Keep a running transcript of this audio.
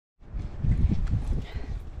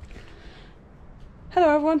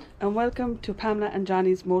Hello everyone and welcome to Pamela and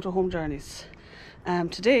Johnny's Motorhome Journeys.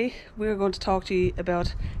 Today we're going to talk to you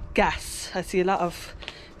about gas. I see a lot of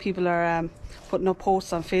people are putting up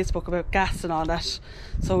posts on Facebook about gas and all that.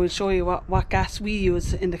 So we'll show you what gas we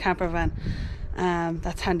use in the camper van.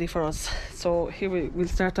 That's handy for us. So here we'll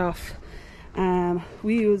start off.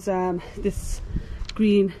 We use this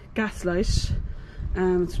green gas light.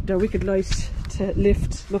 They're wicked light to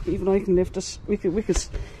lift. Look, even I can lift it. Wicked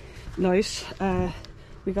light.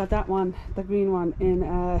 We got that one, the green one, in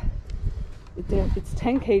it's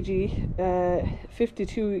 10 kg,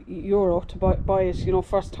 €52 to buy it, you know,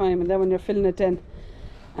 first time, and then when you're filling it, then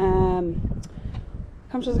how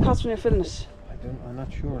much does it cost when you're filling it? I'm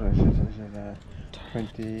not sure.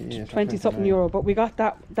 Is it 20 something euro? But we got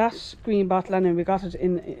that green bottle, and then we got it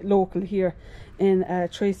in local here in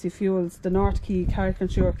Treacy Fuels, the North Quay,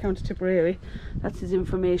 Carrick-On-Suir, County Tipperary. That's his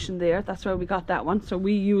information there. That's where we got that one, so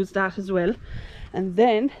we use that as well. And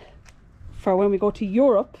then for when we go to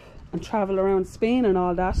Europe and travel around Spain and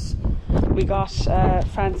all that, we got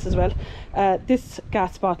France as well, this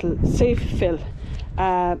gas bottle, SafeFill.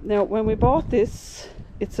 Now when we bought this,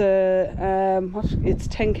 it's it's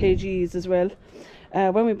 10 kgs as well.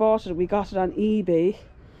 When we bought it, we got it on eBay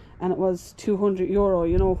and it was €200,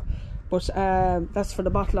 you know, but that's for the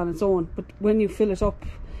bottle on its own. But when you fill it up,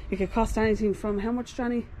 it could cost anything from, how much,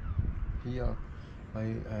 Johnny? Yeah,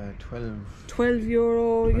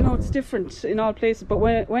 €12, you know, it's different in all places. But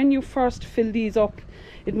when you first fill these up,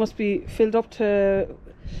 it must be filled up to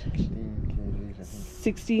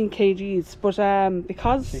 16 kgs, but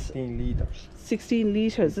because 16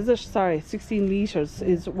 litres, is it? Sorry, 16 litres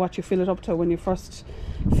is what you fill it up to when you first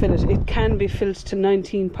fill it. It can be filled to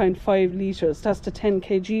 19.5 litres. That's the 10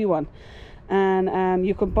 kg one, and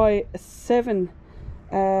you can buy a 7.5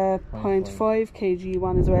 kg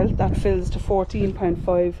one as well. That fills to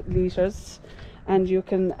 14.5 litres, and you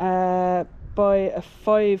can buy a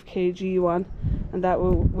 5 kg one, and that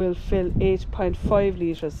will fill 8.5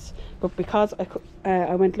 litres. But because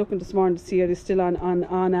I went looking this morning to see it is still on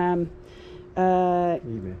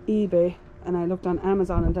eBay, and I looked on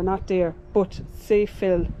Amazon and they're not there. But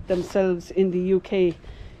SafeFill themselves in the UK,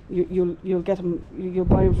 you'll get them, you'll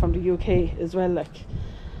buy them from the UK as well, like.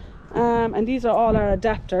 And these are all our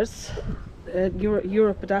adapters,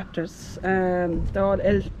 Europe adapters. They're all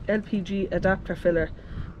LPG Adapter Filler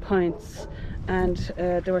points, and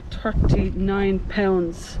they were £39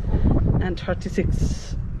 and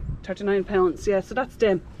 39 pounds. Yeah, so that's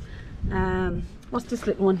them. What's this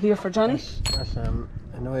little one here for Johnny? That's an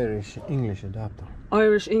Irish-English adapter.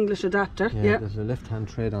 Irish-English adapter, yeah. There's a left-hand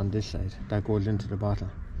thread on this side that goes into the bottle.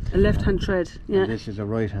 A left-hand thread, yeah. And this is a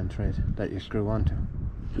right-hand thread that you screw onto.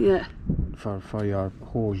 Yeah. For your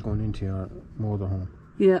hose going into your motorhome.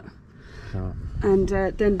 Yeah. So. And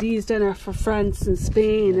then these then are for France and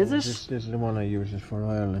Spain, is it? This is the one I use is for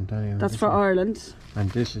Ireland anyway. That's for Ireland. And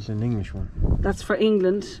this is an English one. That's for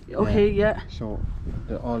England. Okay, yeah. So,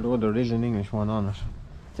 although there is an English one on it.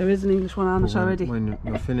 There is an English one on it already. When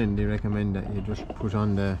you're filling, they recommend that you just put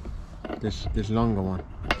on this longer one.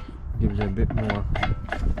 Gives you a bit more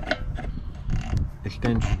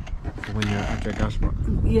extension for when you're at your gas bottle.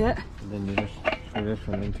 Yeah. And then you just screw this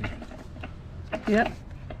one into. Yeah.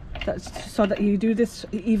 That's so that you do this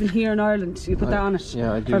even here in Ireland. You put that on it,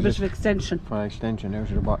 yeah, I do, for a bit of extension. For extension out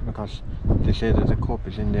of the bottom, because they say that the cup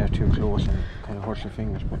is in there too close and kind of hurts your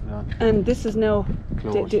fingers putting it on. And this is now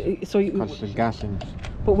closed. So because the gas in it.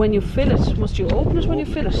 But when you fill it, must you open it when you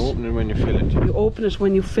fill it? You open it when you fill it. You open it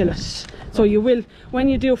when you fill it. So you will, when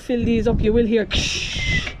you do fill these up, you will hear,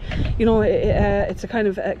 you know, it's a kind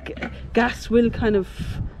of gas will kind of.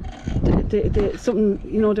 Something,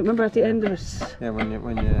 you know, remember at the end of it. Yeah, when you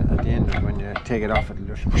at the end of it, when you take it off, it'll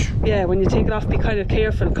just. Yeah, when you take it off, be kind of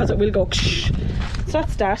careful because it will go. So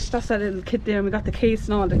that's that little kit there, and we got the case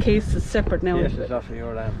and all. The case is separate now. Yes, it's off of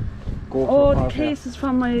your the case is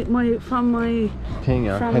from my thing,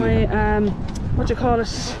 what do you call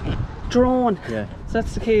it? Drone. Yeah. So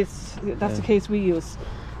that's the case. That's the case we use.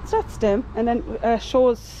 So that's them, and then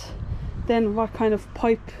shows then what kind of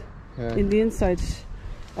pipe in the inside.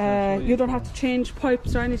 You don't have to change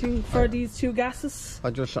pipes or anything for these two gases?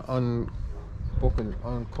 I just uncouple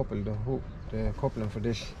the coupling for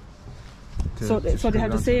this. So they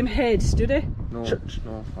have the same heads, do they? No,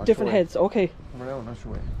 different heads, okay.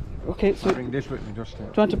 Okay, so I'll bring this with me just do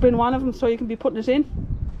you want to bring one of them so you can be putting it in?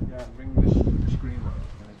 Yeah, bring this screen one.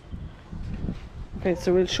 Okay,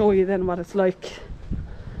 so we'll show you then what it's like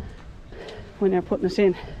when you're putting it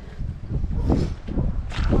in.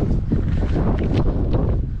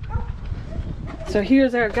 So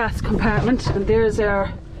here's our gas compartment, and there's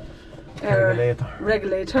our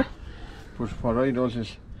regulator. But what I does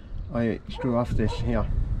is I screw off this here.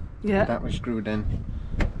 Yeah. That was screwed in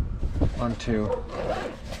onto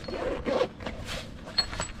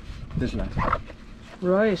this lad.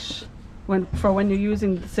 Right. When you're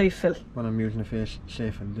using the SafeFill. When I'm using the face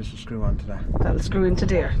SafeFill, this will screw onto that. That'll screw into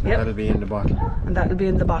there. And Yep. that'll be in the bottle. And that'll be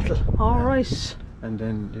in the bottle. Alright. And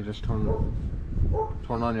then you just turn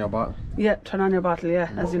on your bottle. Yeah, turn on your bottle, yeah,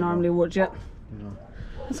 as you normally would, yeah. You know.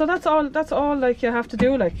 So that's all like you have to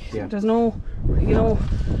do, like there's no, you know,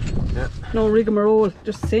 no rigmarole,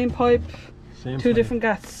 just same pipe, two different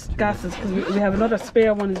gases, because we have another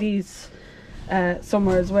spare one of these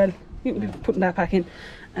somewhere as well. You can be putting that back in.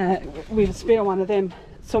 We have a spare one of them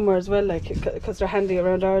somewhere as well, like, because they're handy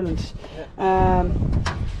around Ireland.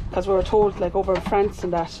 Because we were told, like, over in France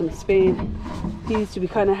and that and Spain, these used to be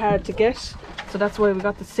kind of hard to get, so that's why we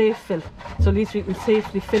got the SafeFill, so at least we can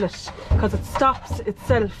safely fill it, because it stops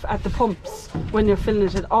itself at the pumps. When you're filling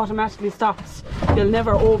it, it automatically stops. You'll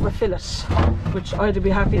never overfill it, which I'd be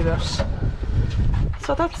happy about.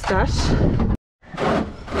 So that's that.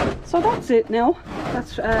 So that's it now.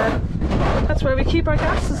 That's where we keep our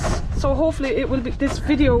gases. So hopefully it will be, this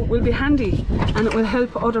video will be handy, and it will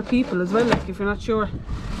help other people as well. Like, if you're not sure,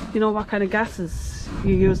 you know, what kind of gases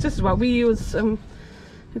you use, this is what we use.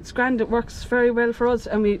 It's grand, it works very well for us,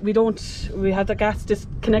 and we have the gas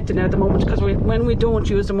disconnected now at the moment, because when we don't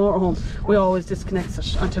use the motorhome, we always disconnect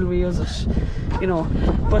it until we use it, you know.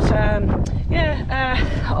 But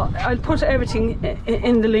I'll put everything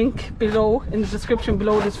in the link below, in the description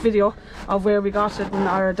below this video, of where we got it, and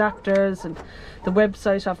our adapters, and the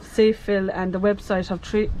website of SafeFill, and the website of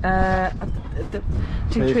Treacy.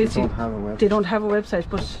 They don't have a website,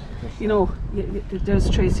 but you know, there's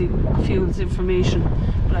Treacy Fuels information,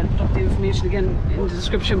 but I'll put up the information again in the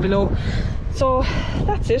description below. So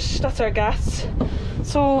that's it, that's our gas.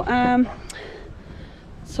 So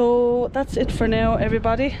so that's it for now,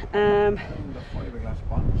 everybody. Oh,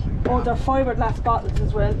 they're fiberglass bottles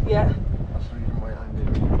as well, yeah. That's the reason why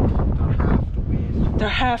they're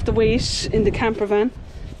half the weight in the camper van.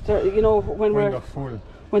 They're, you know, when they're full,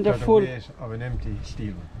 the weight of an empty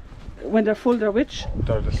steel one. When they're full, they're which?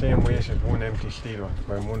 They're the same weight as one empty steel one,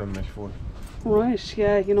 when one of them is full. Right,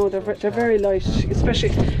 yeah, you know, they're very light,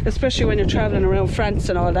 especially when you're travelling around France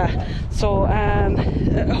and all that. So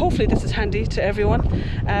hopefully this is handy to everyone.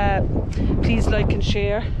 Please like and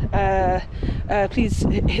share. Please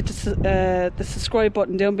hit the subscribe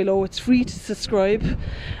button down below. It's free to subscribe.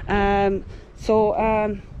 So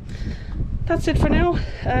that's it for now.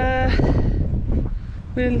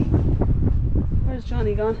 Where's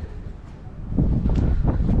Johnny gone?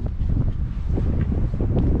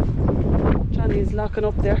 Johnny's locking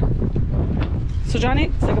up there. So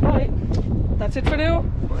Johnny, say goodbye. That's it for now.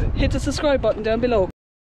 Hit the subscribe button down below.